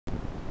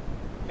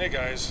Hey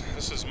guys,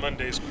 this is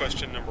Monday's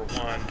question number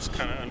one. It's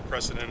kind of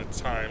unprecedented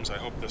times. I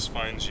hope this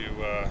finds you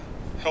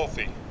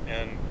healthy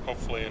and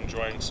hopefully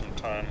enjoying some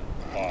time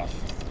off.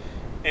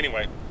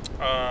 Anyway,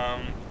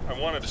 I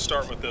wanted to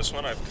start with this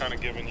one. I've kind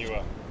of given you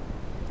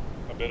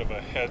a bit of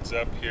a heads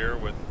up here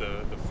with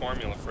the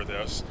formula for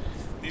this.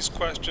 These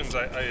questions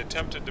I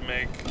attempted to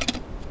make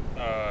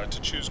to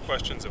choose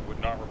questions that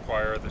would not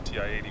require the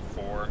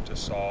TI-84 to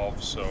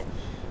solve, so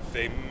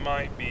they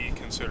might be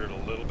considered a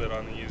little bit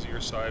on the easier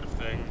side of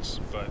things,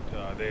 but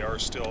they are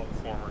still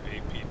former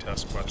AP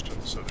test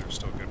questions, so they're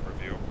still good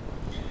review.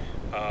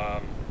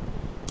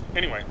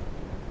 Anyway,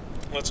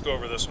 let's go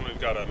over this one. We've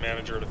got a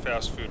manager at a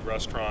fast food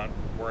restaurant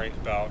worrying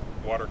about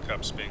water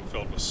cups being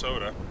filled with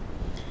soda,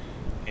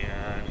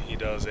 and he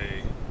does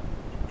a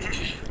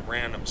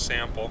random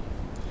sample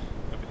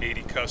of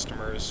 80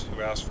 customers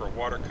who asked for a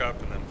water cup,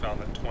 and then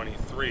found that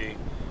 23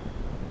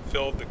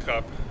 filled the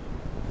cup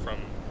from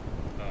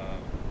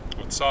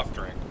with soft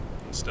drink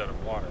instead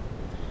of water.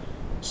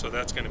 So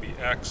that's going to be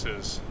X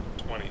is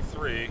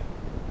 23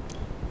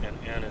 and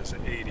N is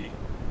 80.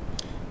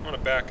 I'm going to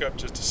back up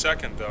just a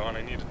second though, and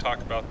I need to talk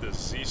about this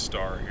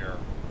Z-star here.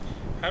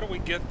 How do we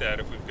get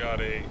that if we've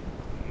got a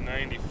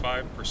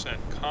 95%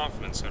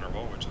 confidence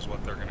interval, which is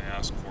what they're going to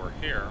ask for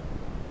here?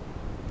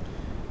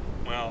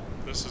 Well,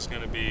 this is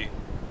going to be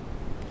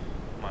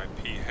my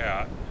P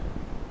hat.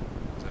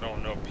 I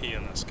don't know P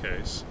in this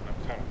case. I'm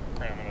kind of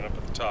cramming it up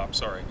at the top,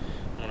 sorry. I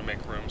want to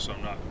make room so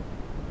I'm not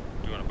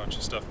doing a bunch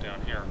of stuff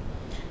down here.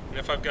 And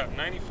if I've got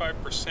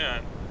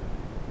 95%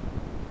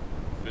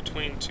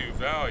 between two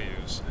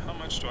values, how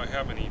much do I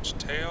have in each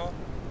tail?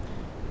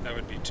 That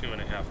would be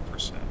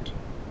 2.5%.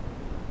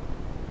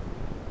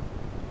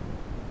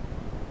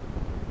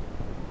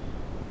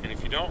 And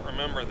if you don't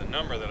remember the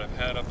number that I've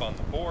had up on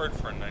the board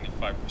for a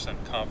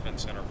 95%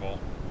 confidence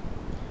interval,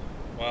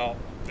 well,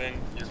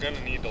 then you're going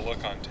to need to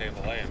look on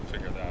table A and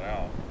figure that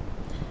out.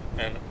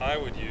 And I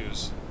would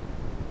use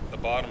the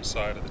bottom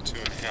side of the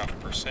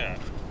 2.5%.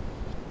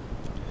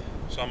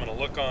 So I'm going to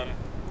look on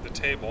the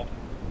table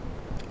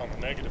on the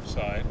negative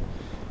side,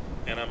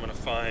 and I'm going to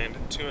find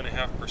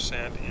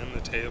 2.5% in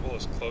the table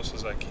as close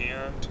as I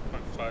can.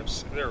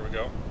 2.5, there we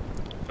go.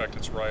 In fact,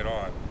 it's right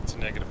on. It's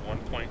negative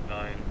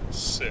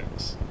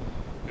 1.96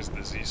 is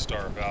the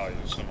Z-star value,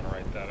 so I'm going to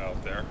write that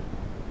out there.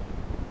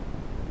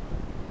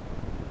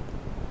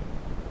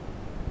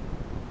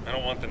 I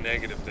don't want the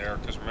negative there,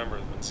 because remember,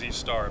 with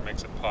Z-star it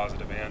makes it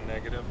positive and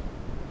negative.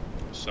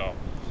 So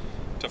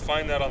to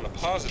find that on the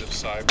positive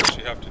side, what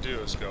you have to do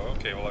is go,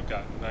 okay, well, I've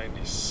got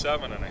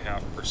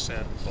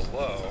 97.5%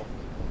 below,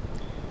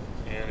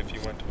 and if you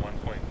went to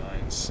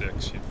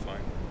 1.96, you'd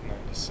find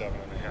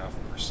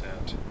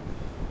 97.5%,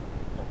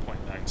 or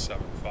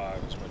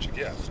 0.975 is what you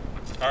get.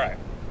 All right,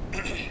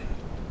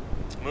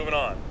 moving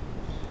on.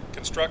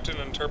 Construct and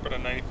interpret a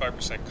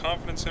 95%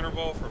 confidence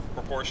interval for a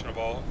proportion of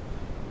all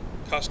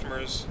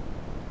customers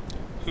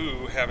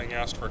who, having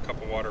asked for a cup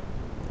of water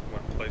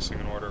when placing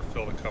an order,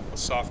 filled a cup with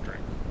soft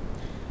drink.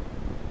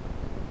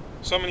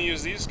 So I'm going to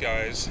use these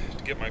guys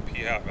to get my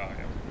p-hat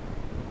value.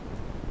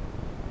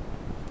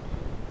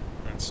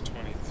 That's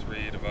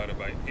 23 divided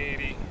by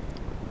 80,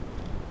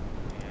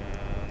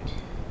 and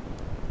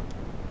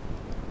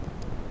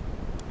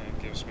that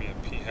gives me a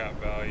p-hat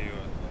value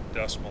of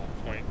decimal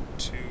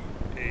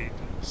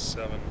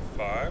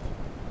 0.2875.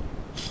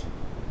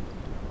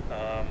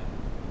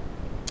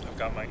 I've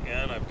got my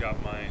N, I've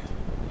got my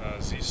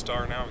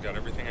Z-star now, I've got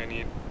everything I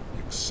need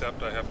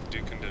except I have to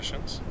do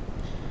conditions.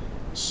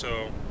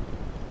 So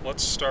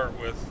let's start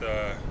with,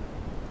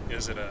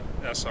 is it a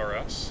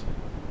SRS?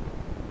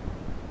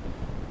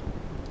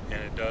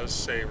 And it does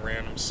say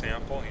random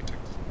sample.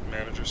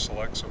 Manager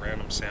selects a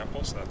random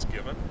sample, so that's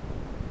given.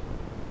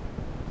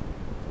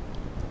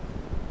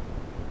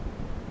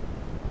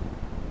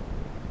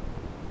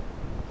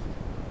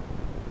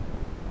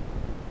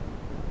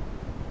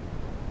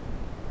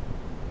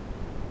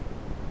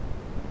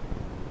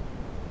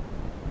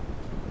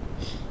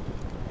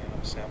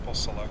 Sample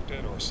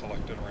selected, or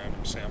selected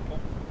random sample.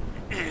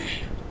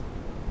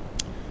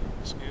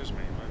 Excuse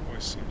me, my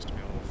voice seems to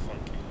be a little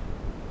funky.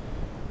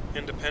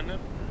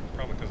 Independent,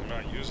 probably because I'm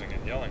not using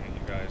it, yelling at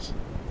you guys.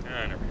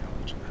 I never yell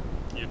at you.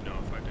 You'd know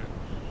if I did.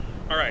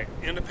 Alright,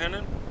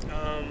 independent.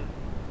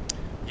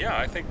 Yeah,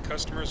 I think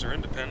customers are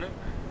independent.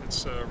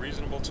 It's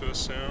reasonable to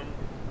assume.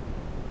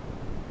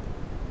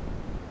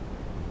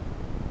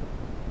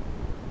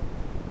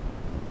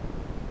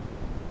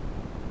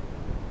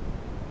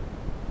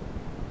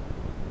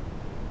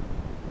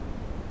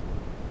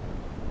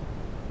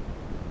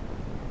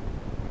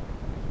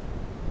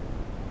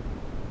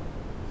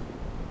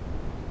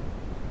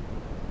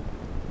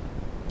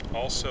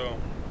 Also,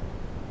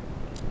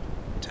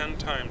 10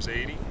 times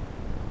 80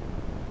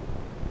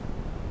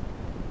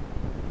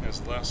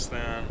 is less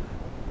than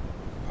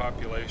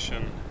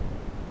population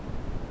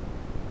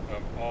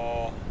of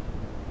all,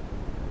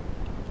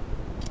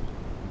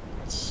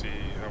 let's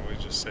see, how we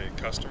just say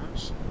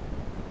customers.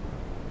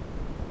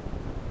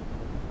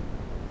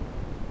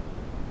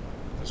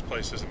 This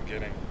place isn't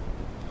getting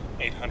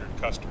 800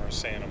 customers,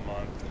 say, in a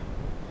month.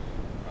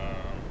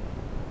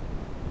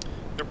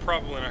 they're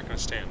probably not going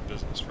to stay in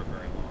business for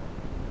very long.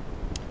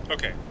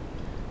 Okay,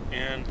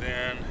 and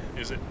then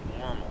is it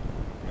normal?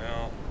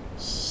 Well,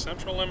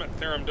 central limit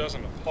theorem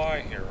doesn't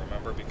apply here,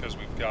 remember, because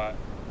we've got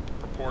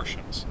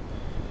proportions.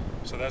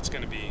 So that's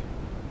going to be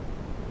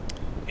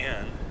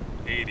n,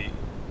 80,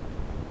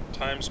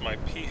 times my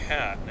p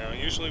hat. Now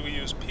usually we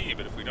use p,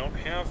 but if we don't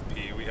have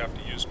p, we have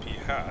to use p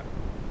hat.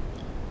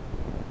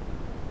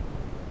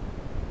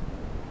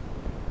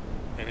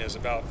 And is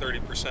about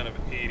 30% of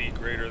 80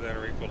 greater than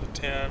or equal to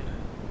 10?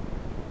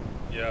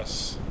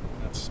 Yes,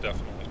 that's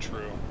definitely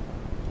true.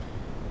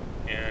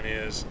 And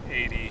is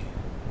 80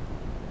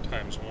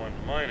 times 1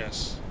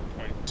 minus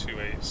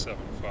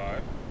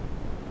 0.2875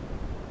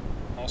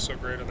 also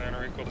greater than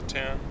or equal to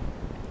 10?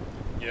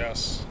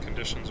 Yes,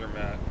 conditions are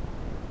met.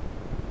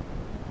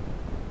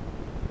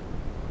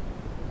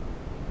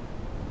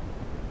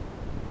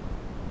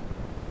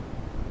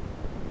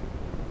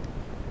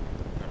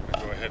 I'm going to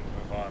go ahead and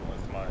move on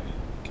with my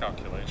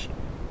calculation.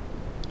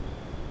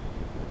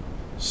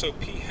 So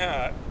p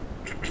hat,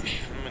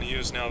 I'm going to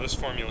use now this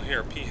formula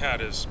here. P hat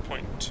is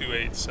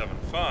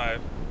 0.2875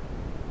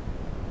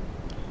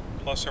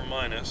 plus or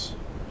minus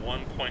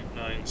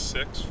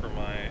 1.96 for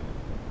my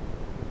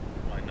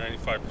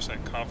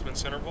 95%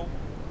 confidence interval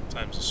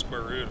times the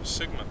square root of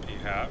sigma p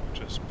hat,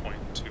 which is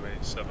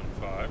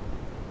 0.2875,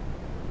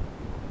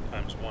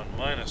 times 1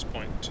 minus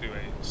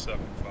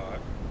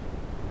 0.2875,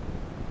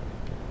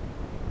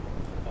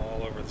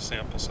 all over the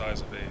sample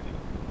size of 80.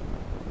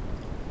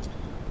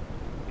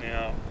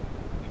 Now,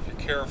 if you're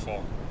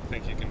careful, I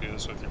think you can do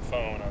this with your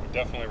phone. I would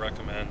definitely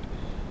recommend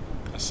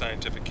a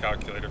scientific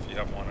calculator if you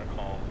have one at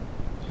home.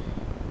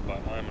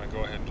 But I'm going to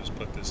go ahead and just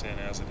put this in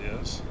as it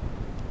is.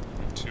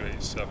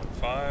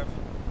 0.2875.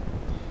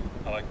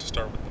 I like to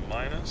start with the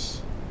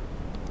minus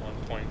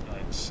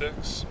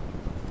 1.96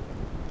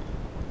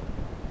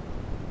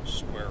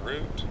 square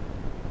root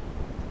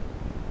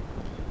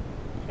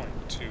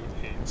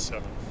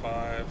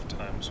 0.2875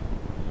 times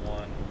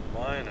 1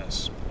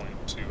 minus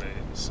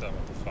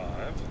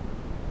 0.2875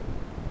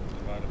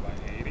 divided by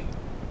 80,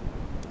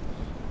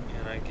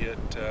 and I get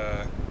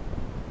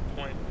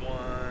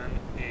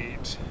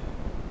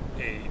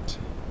 0.188,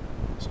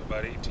 so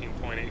about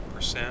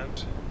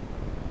 18.8%.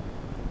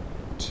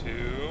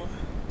 to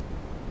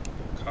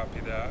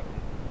copy that,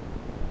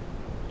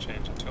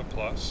 change it to a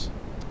plus,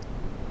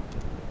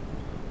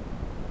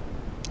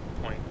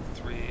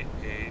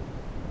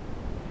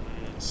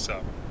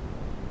 0.387.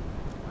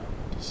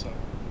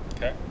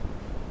 Okay?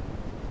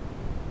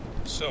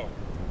 So,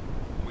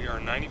 we are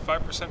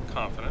 95%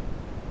 confident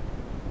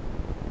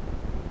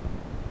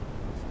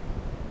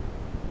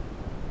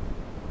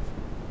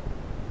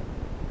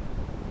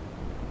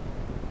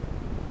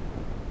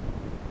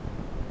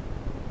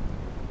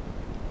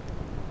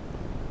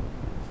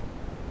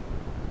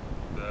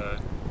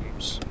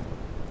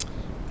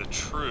the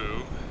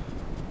true,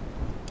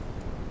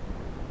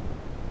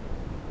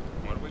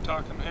 what are we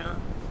talking here?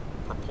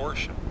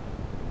 Proportion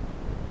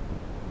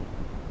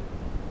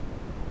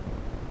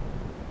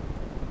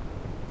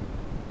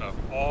of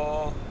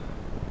all,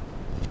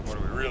 what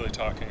are we really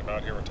talking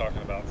about here? We're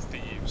talking about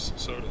thieves,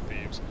 soda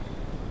thieves,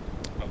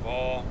 of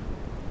all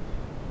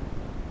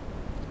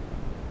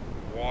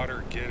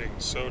water-getting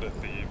soda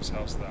thieves.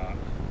 How's that?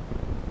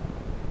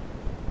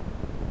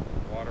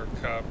 Water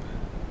cup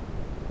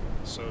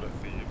soda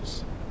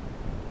thieves.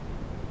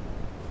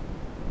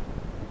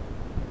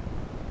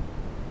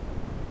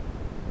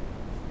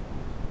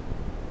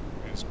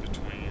 Is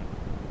between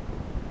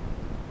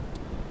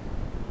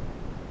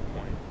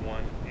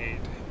 0.188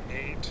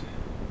 and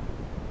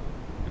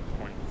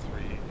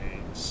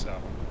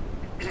 0.387.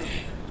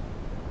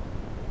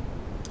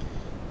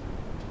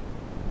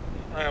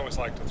 I always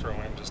like to throw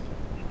in just,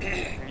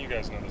 you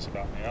guys know this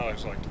about me, I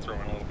always like to throw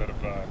in a little bit of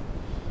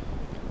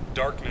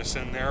darkness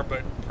in there,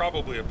 but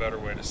probably a better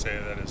way to say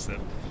that is that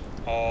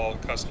all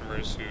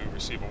customers who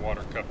receive a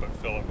water cup but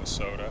fill it with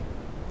soda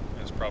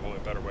is probably a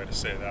better way to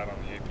say that on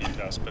the AP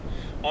test. But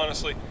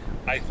honestly,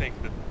 I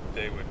think that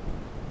they would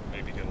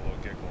maybe get a little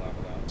giggle out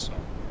of that, so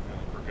I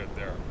think we're good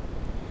there.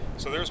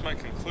 So there's my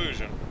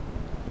conclusion.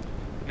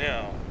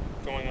 Now,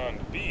 going on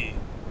to B,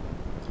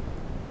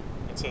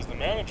 it says the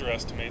manager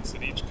estimates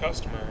that each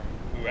customer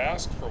who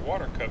asks for a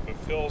water cup but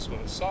fills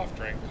with a soft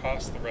drink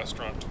costs the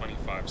restaurant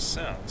 25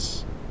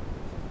 cents.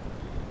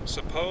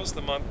 Suppose in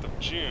the month of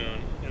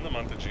June,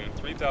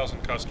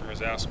 3,000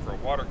 customers ask for a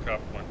water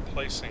cup when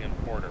placing an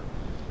order.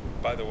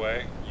 By the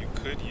way, you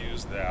could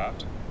use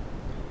that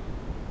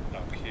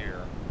up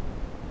here.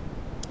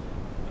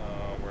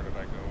 Where did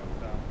I go with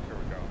that? Here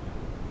we go.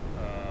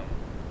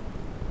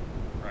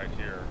 Right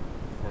here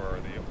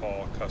for the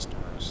all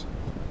customers.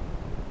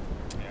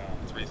 Yeah,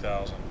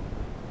 3,000.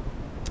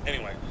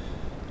 Anyway,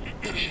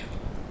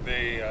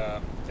 they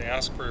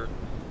ask for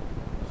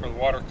the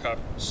water cup.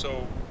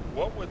 So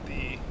what would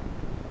the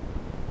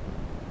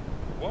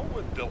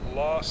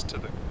loss to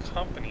the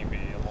company be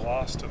and the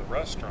loss to the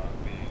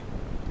restaurant be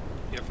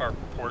if our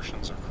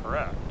proportions are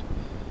correct?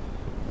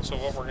 So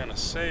what we're going to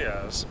see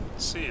is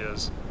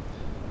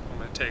I'm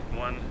going to take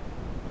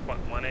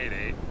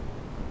 1.188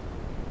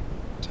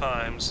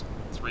 times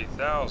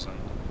 3,000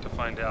 to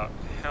find out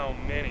how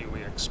many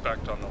we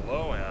expect on the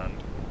low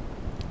end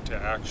to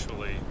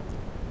actually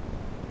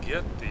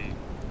get the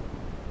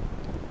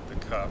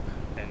cup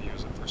and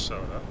use it for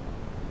soda.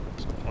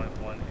 So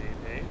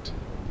 0.188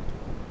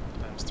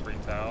 times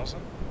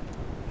 3,000.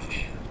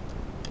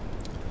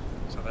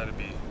 So that'd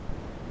be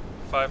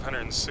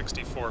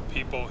 564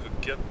 people who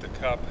get the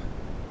cup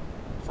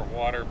for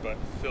water but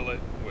fill it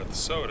with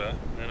soda.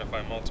 And then if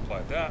I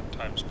multiply that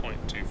times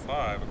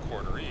 0.25, a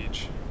quarter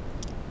each,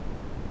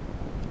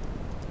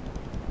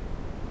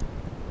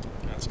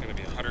 that's going to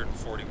be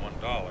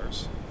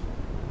 $141.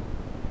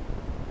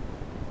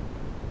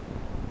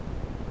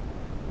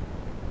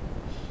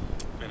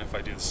 And if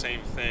I do the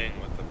same thing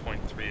with the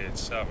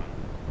 0.387,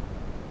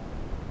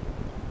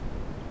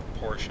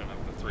 portion of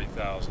the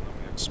 3,000 that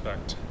we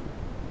expect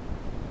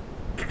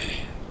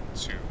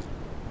to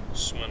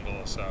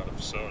swindle us out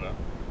of soda,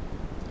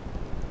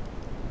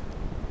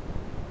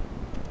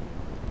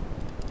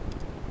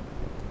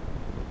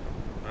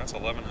 that's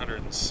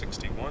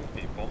 1,161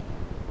 people.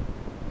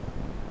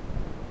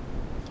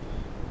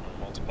 I'll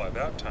multiply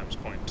that times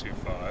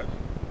 0.25.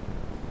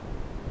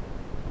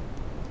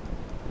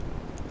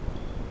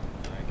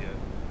 And I get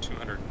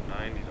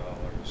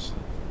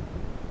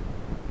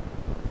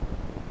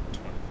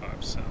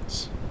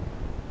 $290.25.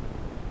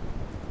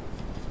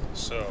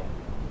 So,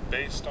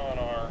 based on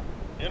our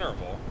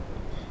interval,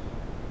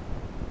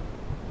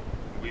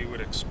 we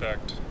would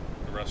expect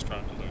the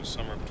restaurant to lose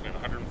somewhere between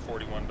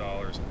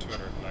 $141 and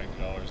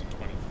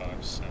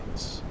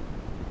 $290.25.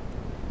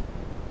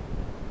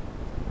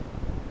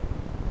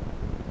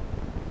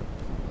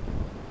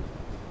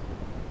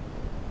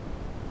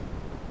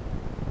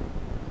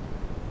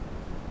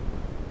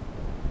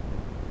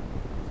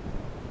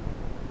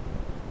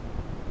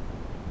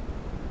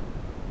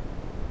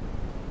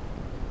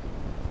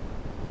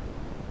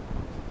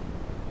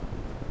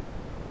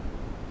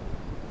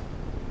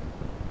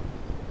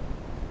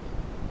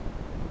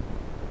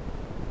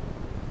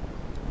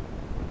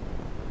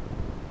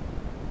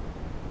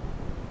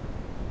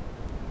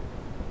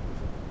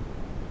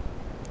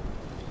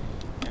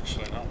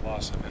 Actually, not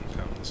loss of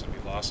income, this would be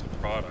loss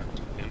of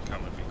product.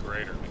 Income would be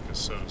greater because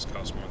sodas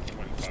cost more than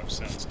 25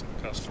 cents to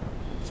the customer.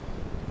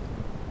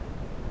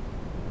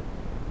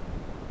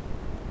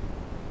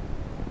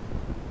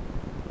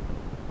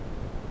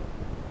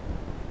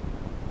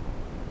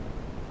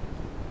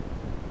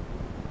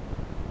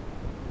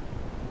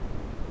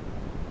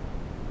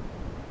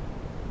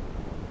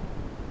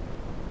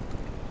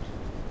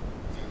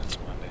 And it's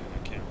Monday and I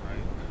can't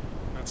write.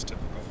 That's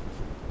typical.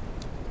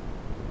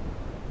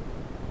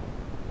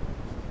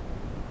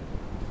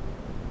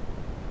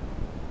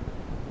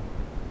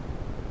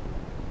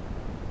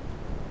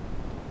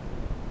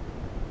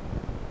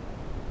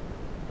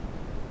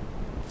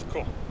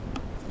 Cool.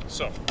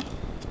 So,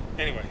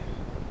 anyway,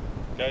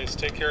 guys,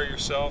 take care of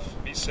yourself,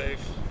 be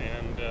safe,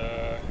 and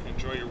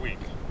enjoy your week.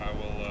 I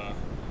will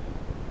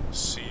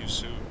see you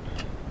soon.